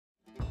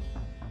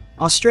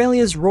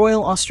Australia's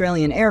Royal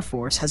Australian Air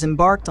Force has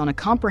embarked on a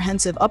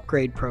comprehensive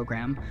upgrade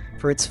program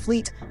for its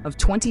fleet of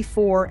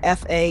 24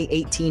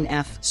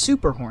 A-18F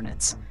Super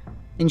Hornets,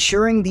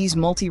 ensuring these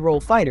multi-role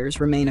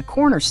fighters remain a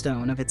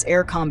cornerstone of its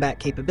air combat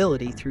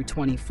capability through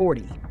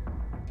 2040.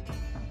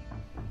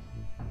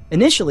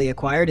 Initially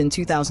acquired in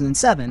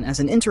 2007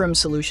 as an interim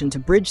solution to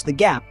bridge the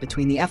gap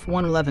between the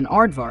F-111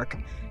 Aardvark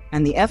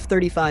and the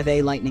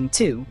F-35A Lightning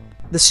II,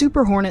 the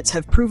Super Hornets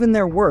have proven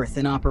their worth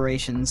in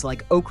operations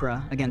like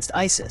Okra against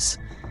ISIS,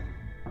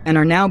 and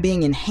are now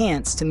being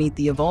enhanced to meet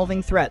the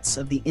evolving threats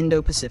of the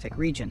Indo-Pacific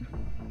region.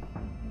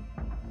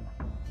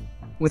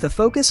 With a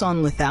focus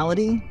on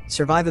lethality,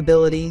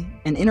 survivability,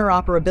 and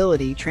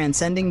interoperability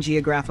transcending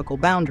geographical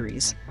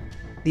boundaries,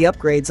 the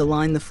upgrades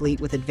align the fleet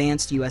with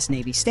advanced U.S.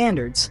 Navy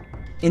standards,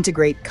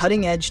 integrate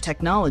cutting-edge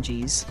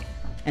technologies,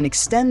 and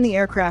extend the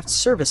aircraft's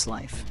service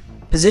life,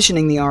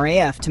 positioning the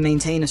RAAF to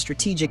maintain a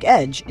strategic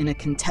edge in a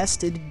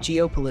contested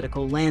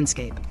geopolitical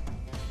landscape.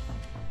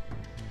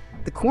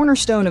 The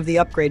cornerstone of the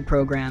upgrade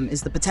program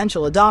is the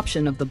potential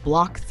adoption of the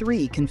Block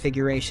 3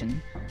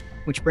 configuration,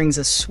 which brings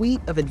a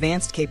suite of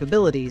advanced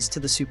capabilities to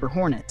the Super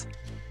Hornet.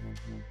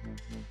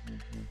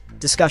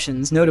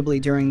 Discussions, notably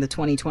during the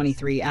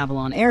 2023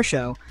 Avalon Air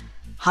Show,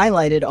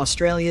 highlighted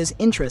Australia's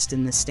interest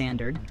in this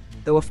standard,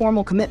 though a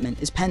formal commitment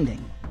is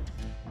pending.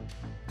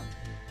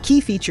 Key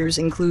features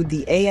include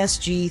the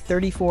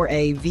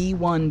ASG-34A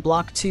V1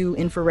 Block 2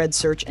 infrared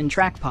search and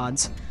track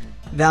pods,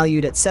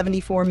 valued at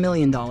 $74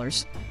 million,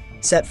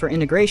 set for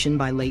integration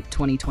by late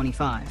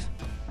 2025.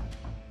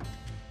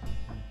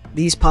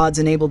 These pods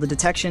enable the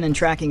detection and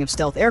tracking of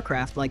stealth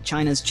aircraft like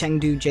China's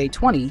Chengdu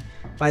J-20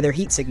 by their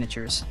heat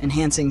signatures,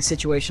 enhancing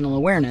situational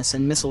awareness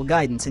and missile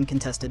guidance in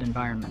contested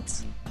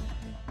environments.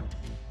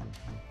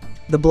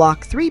 The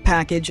Block 3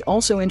 package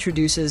also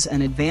introduces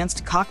an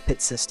advanced cockpit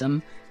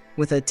system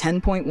with a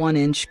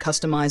 10.1-inch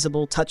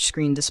customizable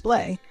touchscreen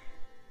display,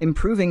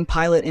 improving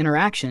pilot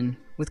interaction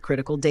with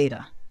critical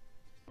data.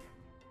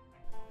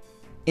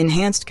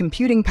 Enhanced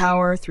computing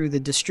power through the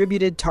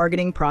Distributed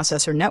Targeting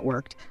Processor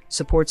Network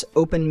supports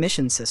open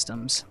mission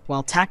systems,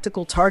 while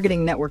Tactical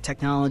Targeting Network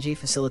technology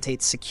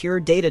facilitates secure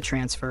data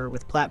transfer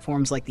with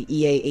platforms like the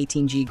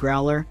EA-18G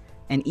Growler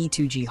and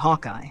E-2G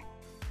Hawkeye.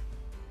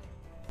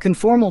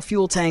 Conformal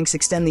fuel tanks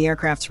extend the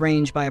aircraft's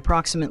range by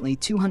approximately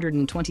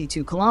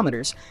 222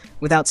 kilometers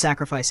without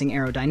sacrificing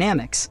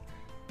aerodynamics,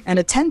 and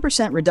a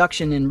 10%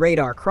 reduction in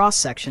radar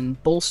cross-section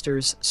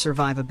bolsters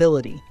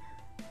survivability,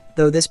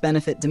 though this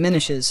benefit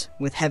diminishes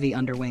with heavy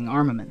underwing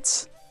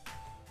armaments.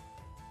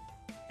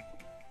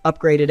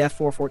 Upgraded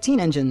F414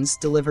 engines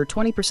deliver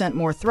 20%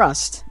 more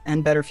thrust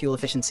and better fuel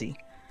efficiency,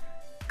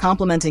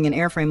 complementing an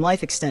airframe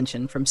life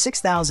extension from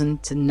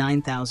 6,000 to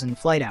 9,000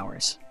 flight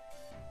hours.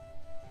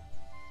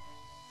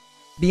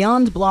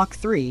 Beyond Block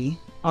 3,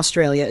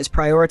 Australia is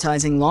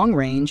prioritizing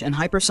long-range and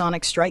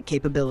hypersonic strike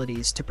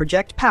capabilities to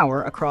project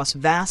power across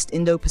vast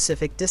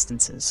Indo-Pacific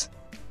distances.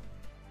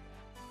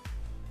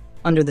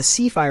 Under the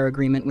Ceasefire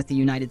Agreement with the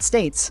United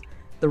States,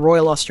 the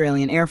Royal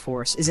Australian Air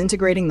Force is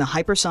integrating the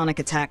Hypersonic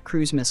Attack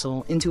Cruise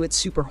Missile into its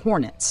Super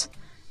Hornets,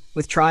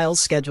 with trials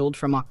scheduled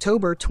from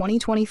October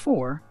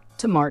 2024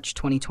 to March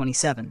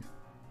 2027.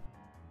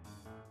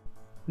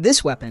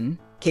 This weapon,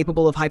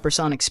 capable of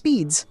hypersonic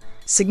speeds,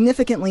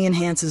 significantly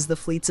enhances the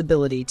fleet's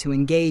ability to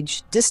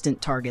engage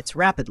distant targets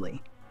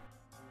rapidly.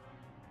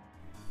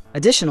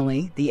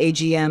 Additionally, the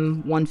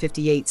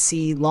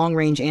AGM-158C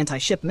long-range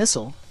anti-ship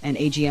missile and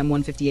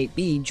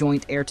AGM-158B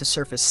joint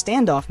air-to-surface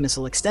standoff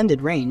missile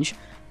extended range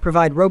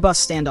provide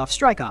robust standoff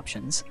strike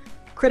options,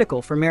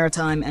 critical for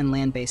maritime and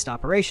land-based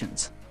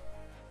operations.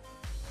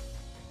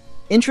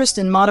 Interest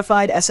in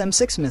modified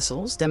SM-6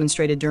 missiles,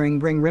 demonstrated during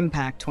Ring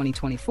RIMPAC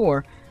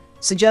 2024,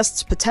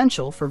 suggests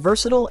potential for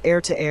versatile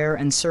air-to-air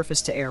and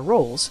surface-to-air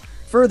roles,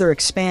 further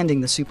expanding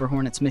the Super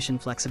Hornet's mission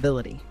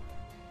flexibility.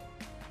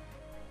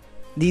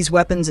 These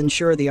weapons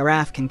ensure the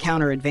RAAF can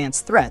counter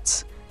advanced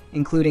threats,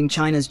 including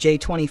China's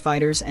J-20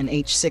 fighters and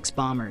H-6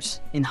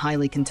 bombers, in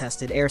highly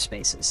contested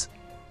airspaces.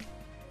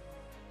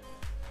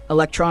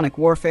 Electronic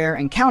warfare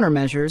and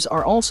countermeasures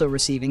are also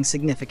receiving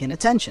significant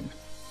attention.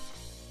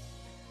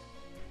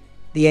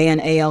 The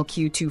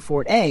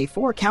AN/ALQ-24A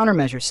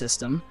countermeasure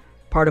system,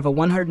 part of a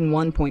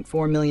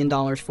 $101.4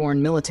 million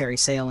foreign military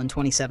sale in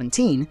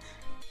 2017,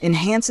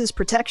 enhances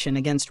protection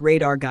against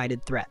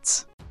radar-guided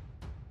threats.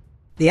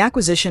 The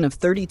acquisition of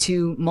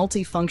 32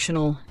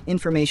 multifunctional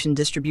information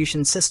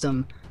distribution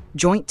system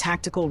joint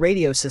tactical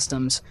radio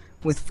systems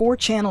with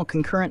 4-channel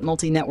concurrent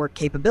multi-network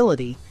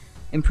capability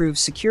improves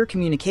secure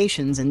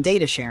communications and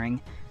data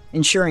sharing,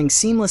 ensuring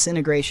seamless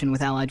integration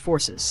with allied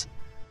forces.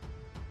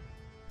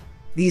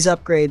 These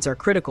upgrades are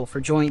critical for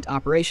joint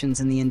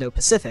operations in the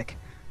Indo-Pacific,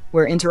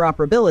 where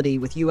interoperability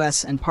with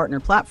U.S. and partner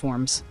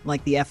platforms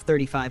like the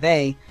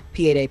F-35A,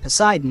 P-8A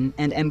Poseidon,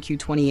 and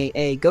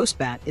MQ-28A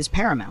Ghostbat is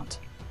paramount.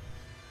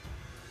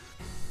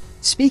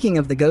 Speaking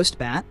of the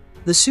Ghostbat,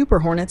 the Super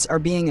Hornets are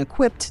being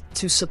equipped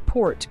to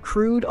support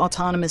crewed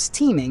autonomous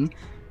teaming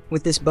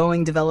with this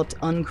Boeing developed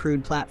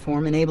uncrewed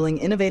platform enabling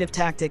innovative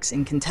tactics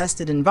in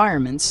contested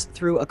environments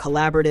through a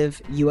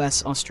collaborative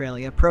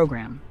US-Australia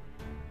program.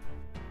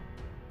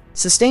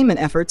 Sustainment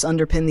efforts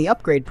underpin the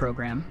upgrade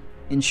program,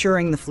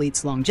 ensuring the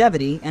fleet's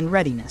longevity and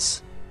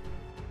readiness.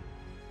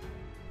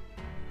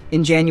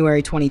 In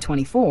January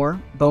 2024,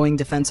 Boeing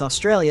Defence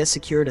Australia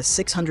secured a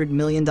 $600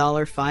 million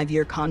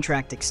 5-year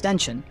contract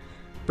extension,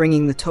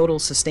 bringing the total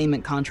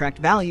sustainment contract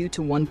value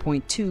to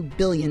 $1.2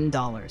 billion.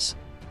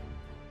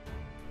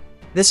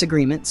 This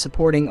agreement,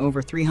 supporting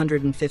over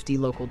 350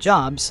 local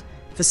jobs,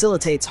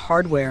 facilitates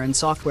hardware and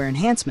software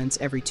enhancements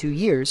every 2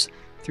 years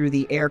through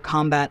the Air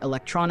Combat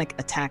Electronic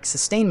Attack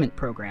Sustainment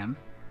Program,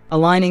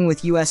 aligning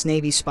with U.S.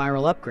 Navy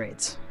spiral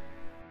upgrades.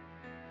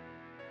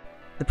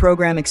 The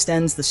program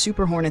extends the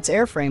Super Hornets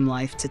airframe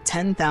life to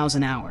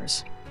 10,000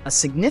 hours, a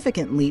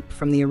significant leap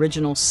from the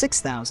original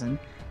 6,000,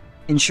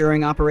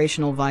 ensuring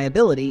operational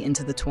viability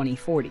into the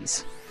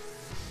 2040s.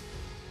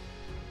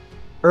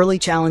 Early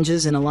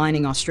challenges in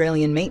aligning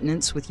Australian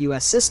maintenance with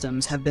U.S.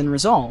 systems have been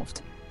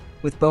resolved,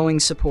 with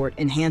Boeing's support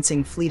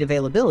enhancing fleet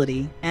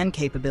availability and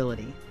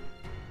capability.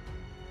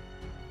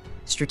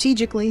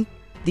 Strategically,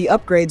 the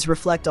upgrades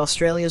reflect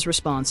Australia's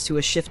response to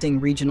a shifting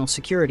regional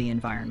security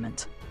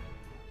environment.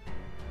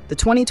 The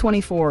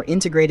 2024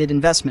 Integrated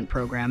Investment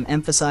Program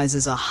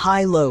emphasizes a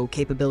high-low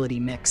capability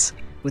mix,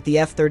 with the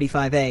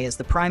F-35A as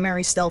the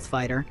primary stealth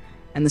fighter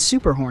and the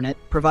Super Hornet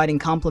providing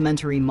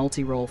complementary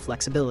multi-role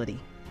flexibility.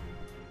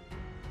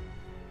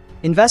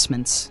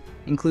 Investments,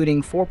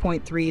 including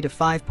 $4.3 to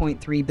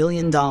 $5.3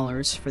 billion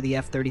for the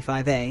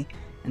F-35A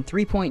and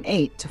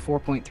 $3.8 to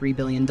 $4.3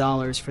 billion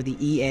for the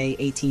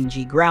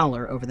EA-18G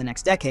Growler over the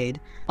next decade,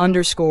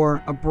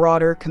 underscore a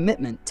broader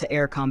commitment to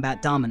air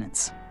combat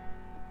dominance.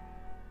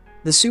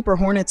 The Super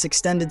Hornet's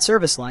extended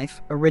service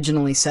life,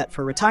 originally set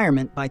for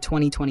retirement by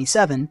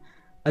 2027,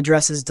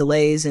 addresses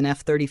delays in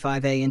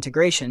F-35A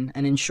integration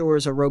and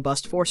ensures a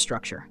robust force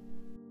structure.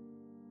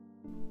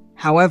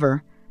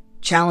 However,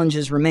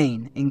 challenges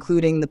remain,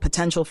 including the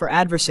potential for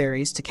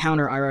adversaries to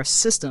counter IRST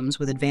systems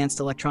with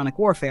advanced electronic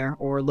warfare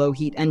or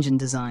low-heat engine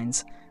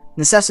designs,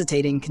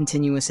 necessitating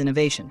continuous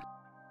innovation.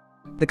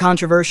 The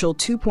controversial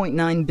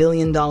 $2.9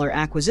 billion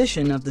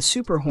acquisition of the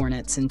Super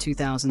Hornets in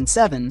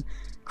 2007,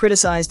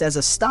 criticized as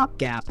a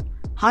stopgap,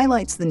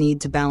 highlights the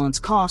need to balance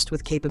cost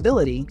with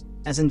capability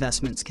as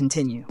investments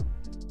continue.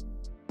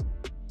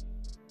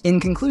 In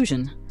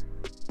conclusion,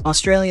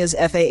 Australia's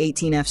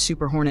A-18F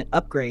Super Hornet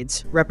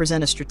upgrades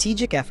represent a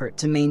strategic effort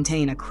to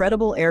maintain a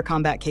credible air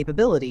combat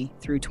capability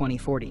through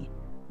 2040.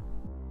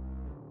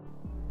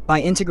 By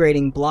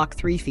integrating Block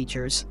 3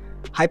 features,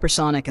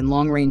 hypersonic and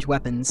long-range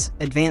weapons,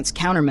 advanced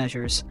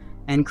countermeasures,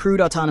 and crewed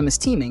autonomous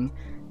teaming,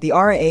 the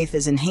RAAF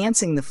is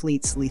enhancing the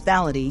fleet's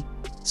lethality,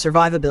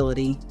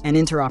 survivability, and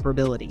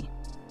interoperability.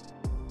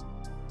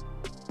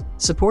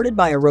 Supported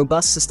by a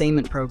robust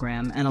sustainment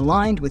program and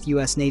aligned with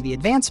U.S. Navy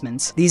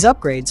advancements, these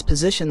upgrades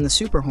position the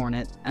Super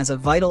Hornet as a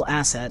vital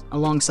asset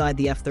alongside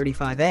the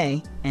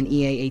F-35A and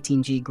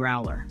EA-18G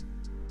Growler.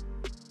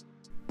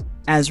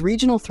 As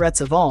regional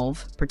threats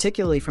evolve,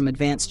 particularly from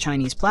advanced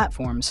Chinese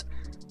platforms,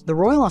 the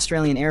Royal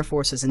Australian Air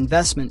Force's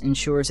investment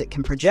ensures it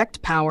can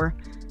project power,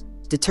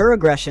 deter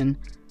aggression,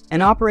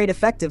 and operate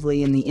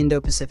effectively in the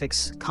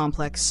Indo-Pacific's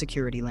complex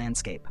security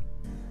landscape.